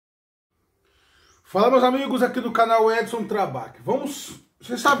Fala, meus amigos, aqui do canal Edson Trabach.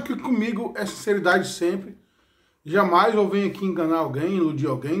 Você sabe que comigo é sinceridade sempre. Jamais eu venho aqui enganar alguém, iludir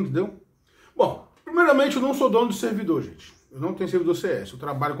alguém, entendeu? Bom, primeiramente eu não sou dono de servidor, gente. Eu não tenho servidor CS. Eu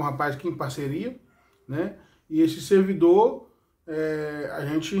trabalho com um rapaz aqui em parceria, né? E esse servidor, a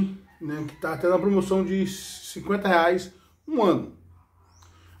gente, né, que tá tendo a promoção de R$50 um ano.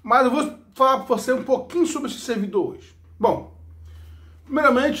 Mas eu vou falar para você um pouquinho sobre esse servidor hoje. Bom,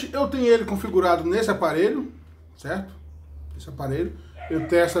 primeiramente, eu tenho ele configurado nesse aparelho, certo? Esse aparelho. Eu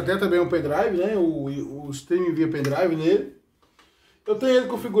testo até também um pendrive, né? O stream via pendrive nele. Eu tenho ele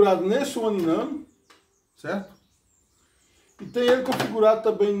configurado nesse One Nano, certo? E tenho ele configurado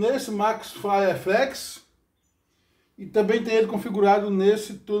também nesse Max Fly FX. E também tenho ele configurado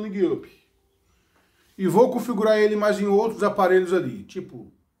nesse Tuning Up. E vou configurar ele mais em outros aparelhos ali,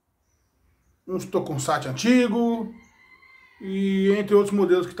 tipo um Toconsat antigo e entre outros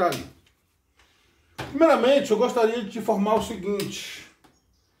modelos que está ali. Primeiramente, eu gostaria de te informar o seguinte: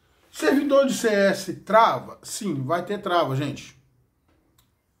 servidor de CS trava? Sim, vai ter trava, gente.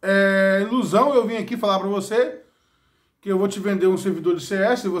 É ilusão eu vim aqui falar para você que eu vou te vender um servidor de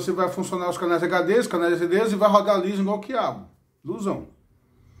CS e você vai funcionar os canais HDs, canais SDs e vai rodar liso igual quiabo. Ilusão.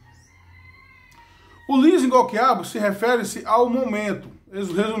 O liso igual quiabo se refere-se ao momento.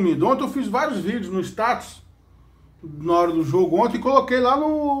 Resumindo, ontem eu fiz vários vídeos no status, na hora do jogo ontem, e coloquei lá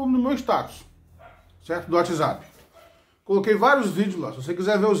no meu status, certo? Do WhatsApp. Coloquei vários vídeos lá. Se você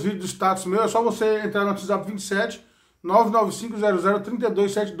quiser ver os vídeos do status meu, é só você entrar no WhatsApp 27 99500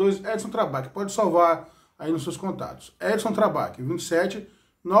 3272 Edson Trabach. Pode salvar aí nos seus contatos. Edson Trabach, 27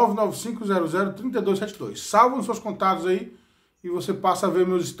 99500 3272. Salva nos seus contatos aí e você passa a ver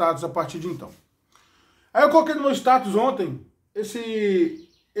meus status a partir de então. Aí eu coloquei no meu status ontem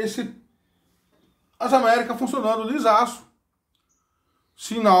as Américas funcionando lisaço.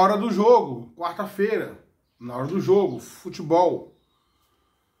 Sim, na hora do jogo, quarta-feira, na hora do jogo, futebol.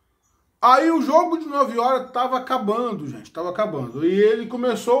 Aí o jogo de 9 horas tava acabando, gente, tava acabando. E ele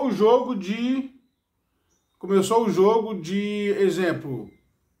começou o jogo de exemplo,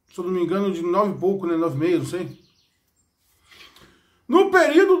 se eu não me engano, de 9 e pouco, né, 9 e meia, não sei. No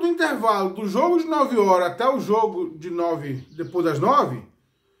período do intervalo do jogo de 9 horas até o jogo de 9, depois das 9,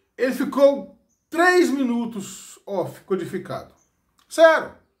 ele ficou 3 minutos off, codificado.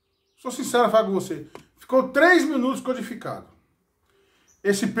 Sério, sou sincero, falo com você. Ficou 3 minutos codificado.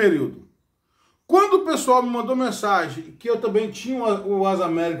 Esse período. Quando o pessoal me mandou mensagem que eu também tinha o Asa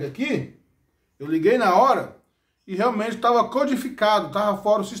América aqui, eu liguei na hora e realmente estava codificado, estava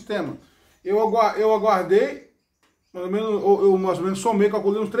fora o sistema. Eu aguardei, mais ou menos somei,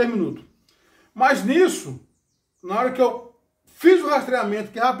 calculei uns 3 minutos. Mas nisso, na hora que eu fiz o rastreamento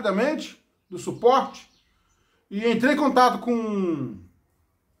aqui rapidamente, do suporte, e entrei em contato com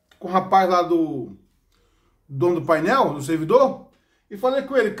o rapaz lá do dono do painel, do servidor, e falei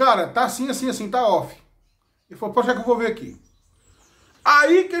com ele, cara, tá assim, assim, assim, tá off. Ele falou, poxa, que eu vou ver aqui.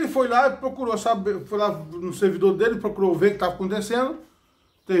 Aí que ele foi lá e procurou saber, foi lá no servidor dele, procurou ver o que estava acontecendo.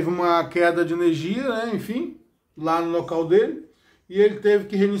 Teve uma queda de energia, né, enfim, lá no local dele. E ele teve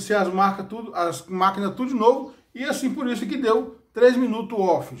que reiniciar as máquinas tudo de novo. E assim, por isso que deu 3 minutos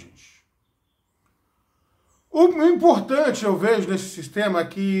off, gente. O importante, eu vejo, nesse sistema é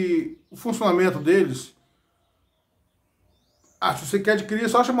que o funcionamento deles... se você quer adquirir, é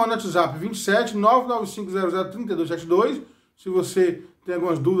só chamar no WhatsApp 27 99500 3272. Se você tem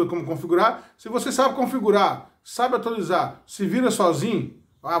algumas dúvidas como configurar. Se você sabe configurar, sabe atualizar, se vira sozinho,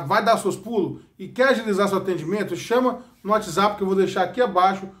 vai dar seus pulos e quer agilizar seu atendimento, chama no WhatsApp que eu vou deixar aqui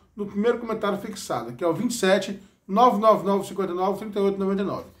abaixo no primeiro comentário fixado, que é o 27 999 59 38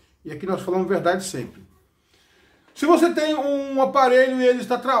 99. E aqui nós falamos verdade sempre. Se você tem um aparelho e ele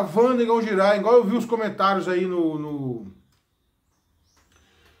está travando igual girar, igual eu vi os comentários aí no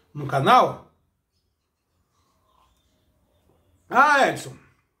canal. Edson,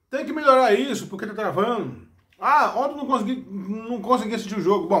 tem que melhorar isso porque tá travando. Ontem não consegui assistir o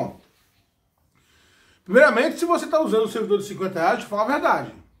jogo. Bom, primeiramente, se você está usando o servidor de R$50, deixa eu falar a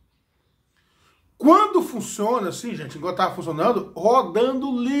verdade. Quando funciona assim, gente, igual estava funcionando,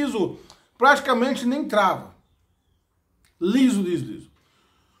 rodando liso, praticamente nem trava. Liso, liso, liso.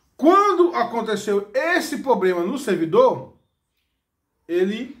 Quando aconteceu esse problema no servidor,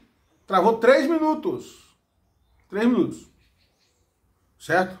 ele travou 3 minutos. 3 minutos.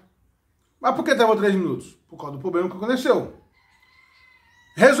 Certo? Mas por que travou 3 minutos? Por causa do problema que aconteceu.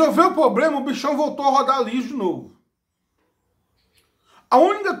 Resolveu o problema, o bichão voltou a rodar liso de novo. A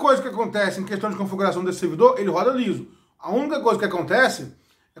única coisa que acontece em questão de configuração desse servidor, ele roda liso. A única coisa que acontece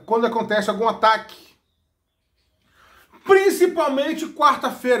é quando acontece algum ataque. Principalmente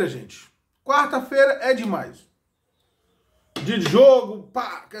quarta-feira, gente. Quarta-feira é demais. Dia de jogo,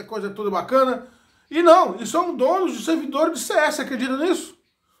 pá, que coisa toda bacana. E não, e são donos de servidores de CS, acredita nisso?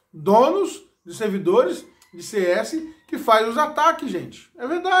 Donos de servidores de CS que fazem os ataques, gente. É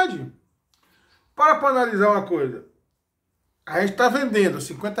verdade. Para analisar uma coisa. A gente está vendendo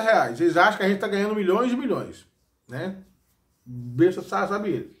R$50. Eles acham que a gente está ganhando milhões e milhões. Né? Besta,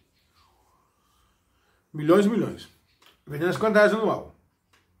 sabia? Milhões e milhões. Vendendo R$50 anual.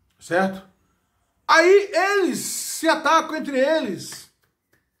 Certo? Aí eles se atacam entre eles.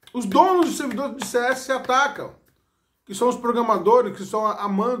 Os donos de servidores de CS se atacam. Que são os programadores, que são a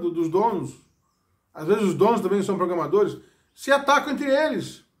mando dos donos. Às vezes os donos também são programadores. Se atacam entre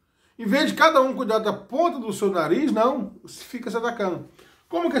eles. Em vez de cada um cuidar da ponta do seu nariz, não. Fica se atacando.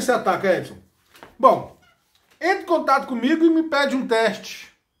 Como que se ataca, Edson? Bom, entre em contato comigo e me pede um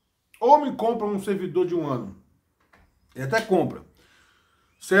teste. Ou me compra um servidor de 1 ano. Ele até compra.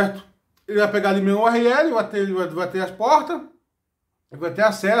 Certo? Ele vai pegar ali meu URL, vai ter as portas, ele vai ter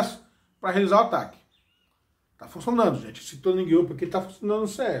acesso para realizar o ataque. Tá funcionando, gente. Se todo ninguém porque tá funcionando no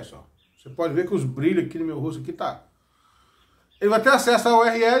CS, ó. Você pode ver que os brilhos aqui no meu rosto aqui tá. Ele vai ter acesso ao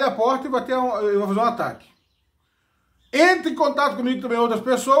URL, a porta, e ele vai fazer um ataque. Entre em contato comigo também outras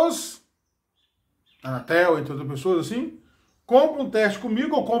pessoas, a Anatel, entre outras pessoas assim, compra um teste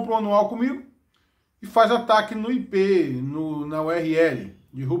comigo, ou compra um anual comigo, e faz ataque no IP, na URL,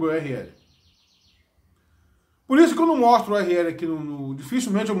 derruba o URL. Por isso que eu não mostro o URL aqui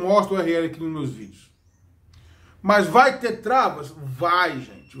dificilmente eu mostro o URL aqui nos meus vídeos. Mas vai ter travas? Vai,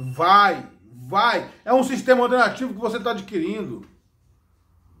 gente. Vai. É um sistema alternativo que você está adquirindo.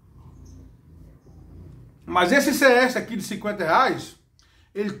 Mas esse CS aqui de R$50,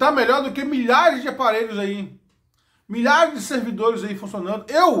 ele está melhor do que milhares de aparelhos aí. Milhares de servidores aí funcionando.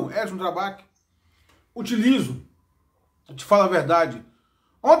 Eu, Edson Trabach, utilizo. Eu te falo a verdade.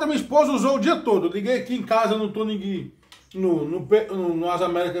 Ontem minha esposa usou o dia todo. Eu liguei aqui em casa, não estou ninguém no Asa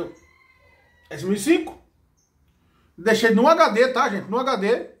América S1005. Deixei no HD, tá, gente? No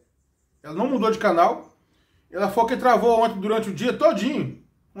HD. Ela não mudou de canal. Ela foi que travou ontem durante o dia todinho.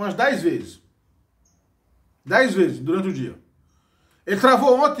 Umas 10 vezes. 10 vezes durante o dia. Ele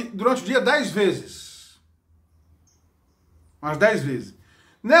travou ontem durante o dia 10 vezes. Umas 10 vezes.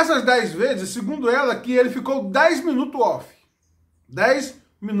 Nessas 10 vezes, segundo ela, que ele ficou 10 minutos off. 10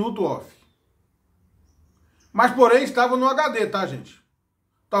 minutos off. Mas, porém, estava no HD, tá, gente?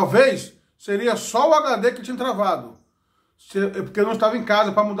 Talvez seria só o HD que tinha travado. Porque eu não estava em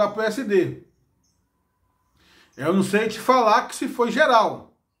casa para mudar para o SD. Eu não sei te falar que se foi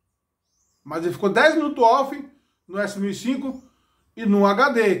geral. Mas ele ficou 10 minutos off no S1005 e no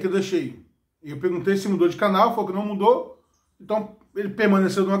HD que eu deixei. E eu perguntei se mudou de canal, falou que não mudou. Então, ele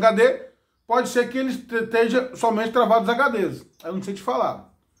permaneceu no HD. Pode ser que ele esteja somente travado os HDs. Eu não sei te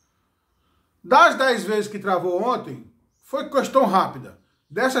falar. Das 10 vezes que travou ontem, foi questão rápida.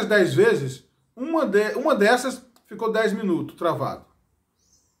 Dessas 10 vezes, uma dessas ficou 10 minutos travado.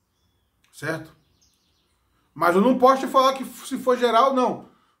 Certo? Mas eu não posso te falar que se for geral, não.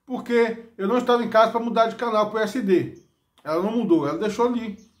 Porque eu não estava em casa para mudar de canal para o SD. Ela não mudou, ela deixou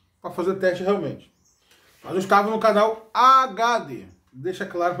ali para fazer teste realmente. Mas eu estava no canal HD. Deixa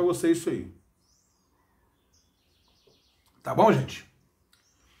claro para vocês isso aí. Tá bom, gente?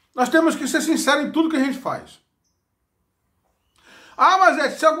 Nós temos que ser sinceros em tudo que a gente faz. Ah,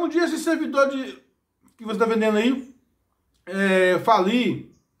 mas se algum dia esse servidor que você está vendendo aí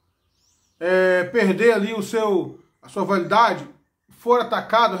falir, perder ali a sua validade, for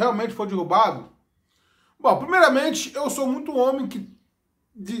atacado, realmente for derrubado. Bom, primeiramente, eu sou muito homem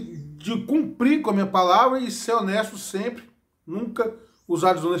de cumprir com a minha palavra e ser honesto sempre, nunca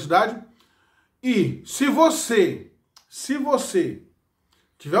usar desonestidade. E se você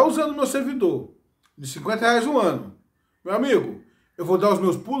estiver usando o meu servidor de R$50 um ano, meu amigo, eu vou dar os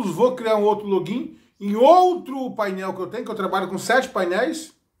meus pulos, vou criar um outro login em outro painel que eu tenho, que eu trabalho com 7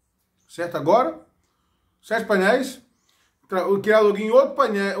 painéis, certo agora? 7 painéis, criar login em outro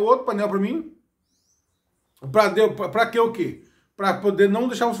painel para mim, para que o quê? Para poder não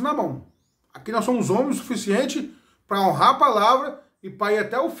deixar você na mão. Aqui nós somos homens o suficiente para honrar a palavra e para ir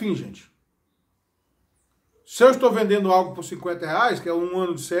até o fim, gente. Se eu estou vendendo algo por R$50, que é um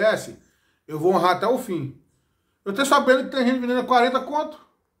ano de CS, eu vou honrar até o fim. Eu estou sabendo que tem gente vendendo 40 conto.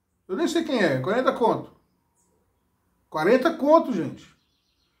 Eu nem sei quem é, 40 conto. 40 conto, gente.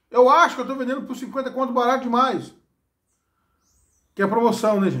 Eu acho que eu estou vendendo por 50 conto barato demais. Que é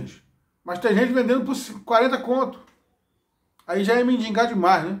promoção, né, gente? Mas tem gente vendendo por 40 conto. Aí já é mendigar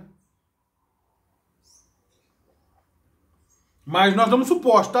demais, né? Mas nós damos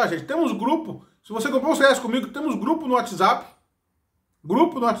suporte, tá, gente? Temos grupo. Se você comprou o CS comigo, temos grupo no WhatsApp.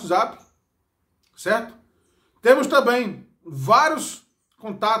 Grupo no WhatsApp. certo? Temos também vários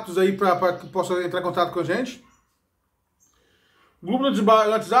contatos aí para que possam entrar em contato com a gente. Grupo no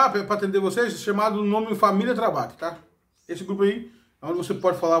WhatsApp, para atender vocês, chamado nome Família Trabach, tá? Esse grupo aí é onde você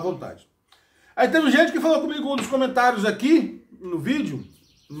pode falar à vontade. Aí teve gente que falou comigo nos comentários aqui, no vídeo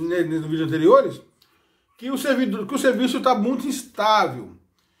anteriores, que o serviço está muito instável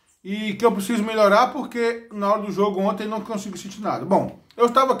e que eu preciso melhorar porque na hora do jogo ontem não consegui sentir nada. Bom, eu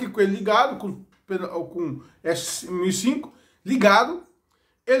estava aqui com ele ligado, com S1005 ligado,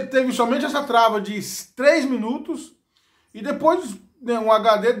 ele teve somente essa trava de 3 minutos e depois um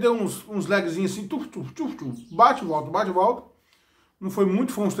HD deu uns lagzinhos assim, bate e volta, não foi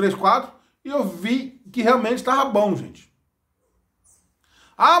muito, foi uns 3, 4, e eu vi que realmente estava bom, gente.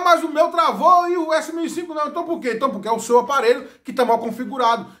 Ah, mas o meu travou e o S1005 não. Então por quê? Então porque é o seu aparelho que está mal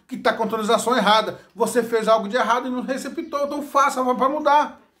configurado, que está com atualização errada. Você fez algo de errado e não receptou, então faça para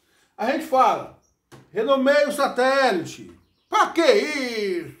mudar. A gente fala, renomeie o satélite. Para que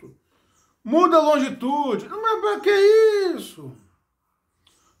isso? Muda a longitude. Mas para que isso?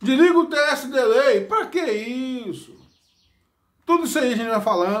 Desliga o TS Delay. Para que isso? Tudo isso aí a gente vai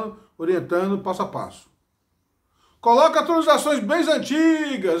falando, orientando passo a passo. Coloca atualizações bem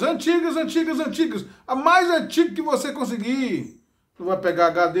antigas. A mais antiga que você conseguir. Não vai pegar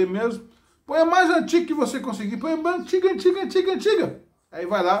HD mesmo. Põe a mais antiga que você conseguir. Põe a antiga. Aí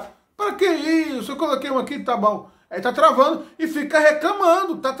vai lá. Para que isso? Eu coloquei uma aqui, tá bom. Aí tá travando e fica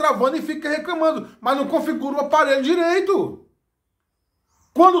reclamando. Tá travando e fica reclamando. Mas não configura o aparelho direito.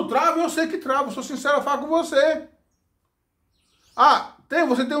 Quando trava, eu sei que trava. Eu sou sincero, eu falo com você. Ah,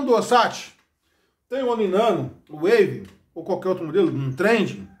 você tem um Duosat? Tem um Nano, o Wave, ou qualquer outro modelo, um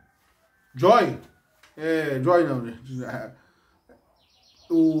Trend, Joy não,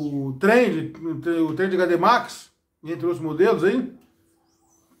 o Trend HD Max, entre outros modelos aí,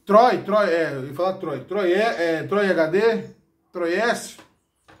 Troy HD, Troy S,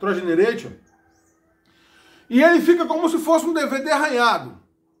 Troy Generation, e ele fica como se fosse um DVD arranhado,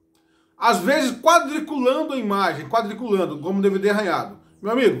 às vezes quadriculando a imagem, como um DVD arranhado.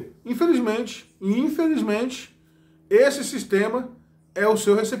 Meu amigo, infelizmente, esse sistema é o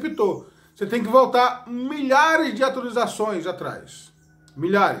seu receptor. Você tem que voltar milhares de atualizações atrás.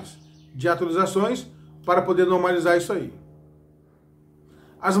 Milhares de atualizações para poder normalizar isso aí.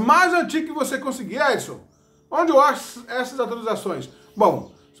 As mais antigas que você conseguir, Edson, onde eu acho essas atualizações?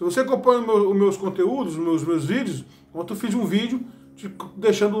 Bom, se você acompanha os meus conteúdos, os meus vídeos, ontem eu fiz um vídeo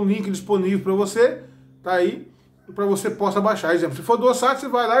deixando um link disponível para você, tá aí, para você possa baixar. Exemplo, se for do site, você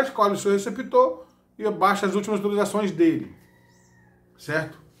vai lá, escolhe o seu receptor e baixa as últimas atualizações dele.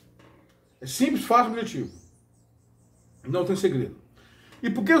 Certo? É simples, fácil, objetivo. Não tem segredo. E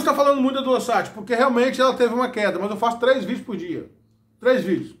por que você está falando muito da Duosat? Porque realmente ela teve uma queda, mas eu faço 3 vídeos por dia. 3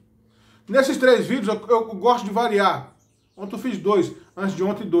 vídeos. Nesses 3 vídeos eu gosto de variar. Ontem eu fiz 2, antes de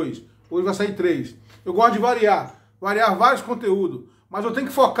ontem 2. Hoje vai sair 3. Eu gosto de variar vários conteúdos. Mas eu tenho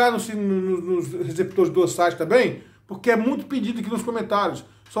que focar nos receptores do site também, porque é muito pedido aqui nos comentários.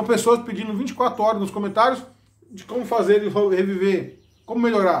 São pessoas pedindo 24 horas nos comentários de como fazer e reviver, como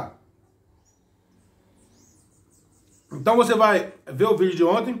melhorar. Então você vai ver o vídeo de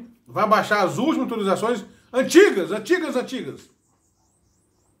ontem, vai baixar as últimas atualizações, antigas.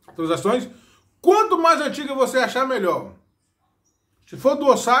 Atualizações, quanto mais antiga você achar, melhor. Se for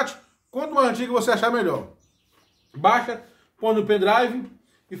do site, quanto mais antiga você achar, melhor. Baixa, põe no pendrive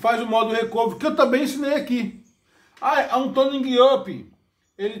e faz o modo recovery, que eu também ensinei aqui. Ah, um tuning up,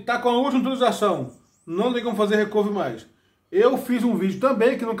 ele está com a última atualização, não tem como fazer recovery mais. Eu fiz um vídeo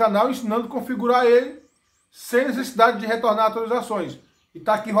também aqui no canal ensinando a configurar ele sem necessidade de retornar atualizações. E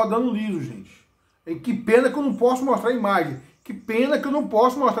está aqui rodando liso, gente. E que pena que eu não posso mostrar a imagem.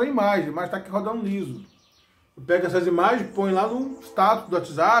 Mas está aqui rodando liso. Eu pego essas imagens, põe lá no status do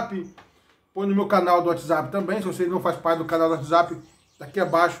WhatsApp, põe no meu canal do WhatsApp também. Se você não faz parte do canal do WhatsApp, tá aqui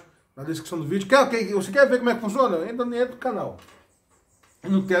abaixo na descrição do vídeo. Você quer ver como é que funciona? Entra dentro do canal. E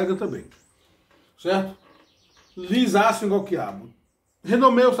no Telegram também. Certo? Lisaço igual quiabo.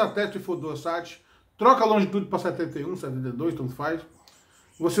 Renomeia o satélite se for do site. Troca a longitude para 71, 72, tanto faz.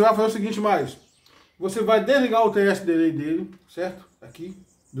 Você vai fazer o seguinte mais. Você vai desligar o TS delay dele, certo? Aqui,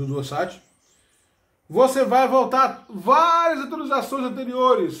 do Duosat. Você vai voltar várias atualizações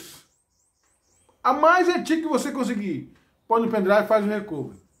anteriores. A mais antiga que você conseguir. Põe no pendrive e faz o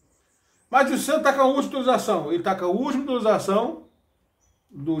recovery. Mas se você está com a última atualização, ele está com a última atualização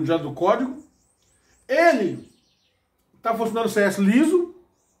do código. Ele está funcionando CS liso,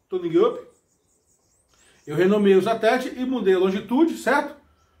 tuning up. Eu renomeei o satélite e mudei a longitude, certo?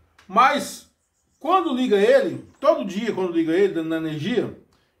 Mas quando liga ele, todo dia quando liga ele, dando energia,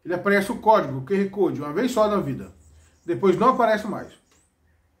 ele aparece o código, o QR Code, uma vez só na vida. Depois não aparece mais.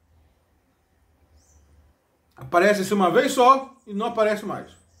 Aparece assim uma vez só e não aparece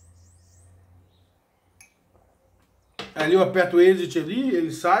mais. Ali eu aperto o exit ali,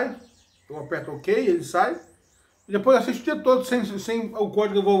 ele sai. Eu aperto OK, ele sai. E depois assiste o dia todo sem o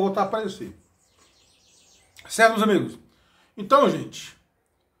código, eu vou voltar a aparecer. Certo, meus amigos? Então, gente,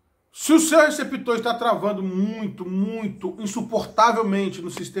 se o seu receptor está travando muito, muito, insuportavelmente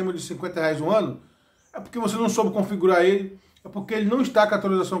no sistema de R$50 no ano, é porque você não soube configurar ele, é porque ele não está com a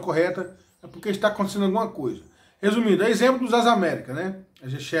atualização correta, é porque está acontecendo alguma coisa. Resumindo, é exemplo dos Américas, né? A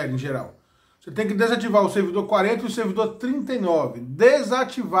G-Share em geral. Você tem que desativar o servidor 40 e o servidor 39.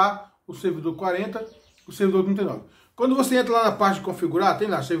 Desativar o servidor 40 e o servidor 39. Quando você entra lá na parte de configurar, tem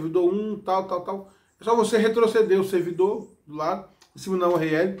lá servidor 1, tal. É só você retroceder o servidor do lado, em cima da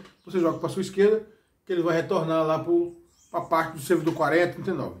URL, você joga para a sua esquerda, que ele vai retornar lá para a parte do servidor 40,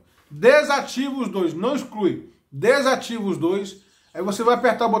 39. Desativa os dois, não exclui. Desativa os dois. Aí você vai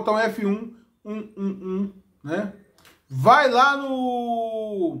apertar o botão F1, né? Vai lá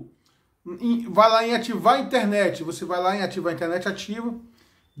em ativar a internet. Você vai lá em ativar a internet, ativa.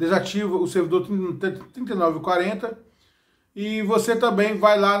 Desativa o servidor 39 e 40. E você também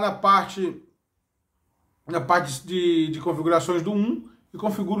vai lá na parte de configurações do 1 e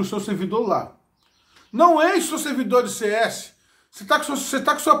configura o seu servidor lá. Não enche o seu servidor de CS. Você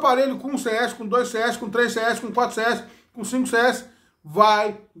está com seu aparelho com 1 CS, com 2 CS, com 3 CS, com 4 CS, com 5 CS,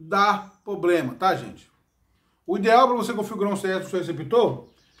 vai dar problema, tá, gente? O ideal para você configurar um CS no seu receptor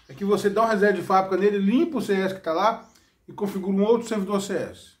é que você dá uma reserva de fábrica nele, limpa o CS que está lá e configura um outro servidor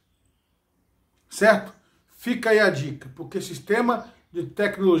CS. Certo? Fica aí a dica, porque sistema de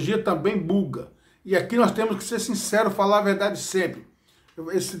tecnologia também buga. E aqui nós temos que ser sinceros, falar a verdade sempre.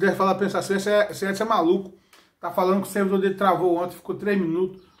 Se deve falar, pensar assim, esse Edson é maluco. Tá falando que o servidor dele travou ontem, ficou 3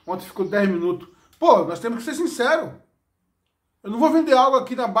 minutos, ontem ficou 10 minutos. Pô, nós temos que ser sinceros. Eu não vou vender algo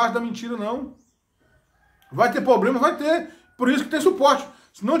aqui na base da mentira, não. Vai ter problema? Vai ter. Por isso que tem suporte.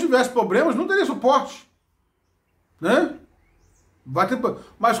 Se não tivesse problemas, não teria suporte. Né? Vai ter...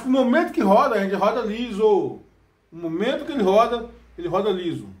 Mas com o momento que roda, a gente roda liso. O momento que ele roda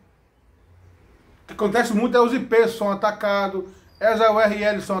liso. O que acontece muito é os IPs são atacados, as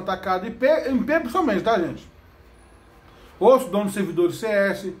URLs são atacadas, IP principalmente, tá, gente? Os donos do servidor de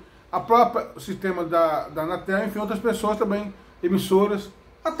CS, a própria sistema da Anatel, enfim, outras pessoas também, emissoras,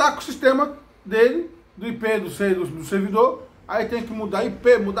 atacam o sistema dele, do IP do servidor, aí tem que mudar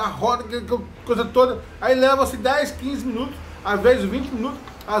IP, mudar a roda, coisa toda, aí leva-se 10, 15 minutos, às vezes 20 minutos,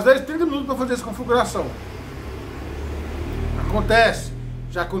 às vezes 30 minutos para fazer essa configuração. Acontece,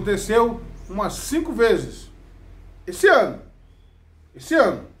 já aconteceu umas 5 vezes, esse ano,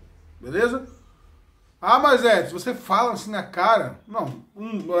 beleza? Ah, mas Edson, você fala assim na cara, não,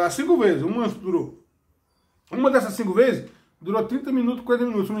 5 vezes, uma durou, uma dessas 5 vezes durou 30 minutos, 40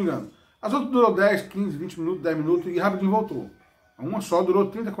 minutos, se não me engano. As outras durou 10, 15, 20 minutos, 10 minutos e rapidinho voltou. Uma só durou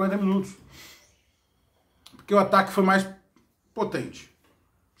 30, 40 minutos. Porque o ataque foi mais potente.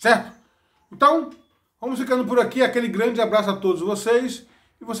 Certo? Então, vamos ficando por aqui. Aquele grande abraço a todos vocês.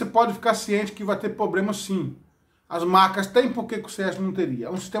 E você pode ficar ciente que vai ter problema sim. As marcas têm, por que o CS não teria? É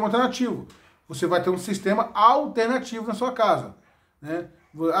um sistema alternativo. Você vai ter um sistema alternativo na sua casa. Né?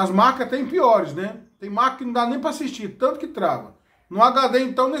 As marcas têm piores, né? Tem marca que não dá nem para assistir, tanto que trava. No HD,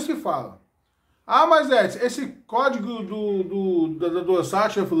 então, nem se fala. Ah, mas Edson, esse código do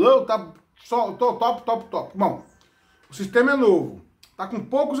site tá só top. Bom, o sistema é novo. Tá com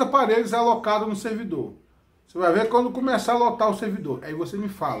poucos aparelhos alocados no servidor. Você vai ver quando começar a lotar o servidor. Aí você me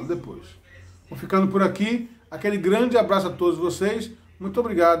fala depois. Vou ficando por aqui. Aquele grande abraço a todos vocês. Muito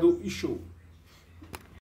obrigado e show.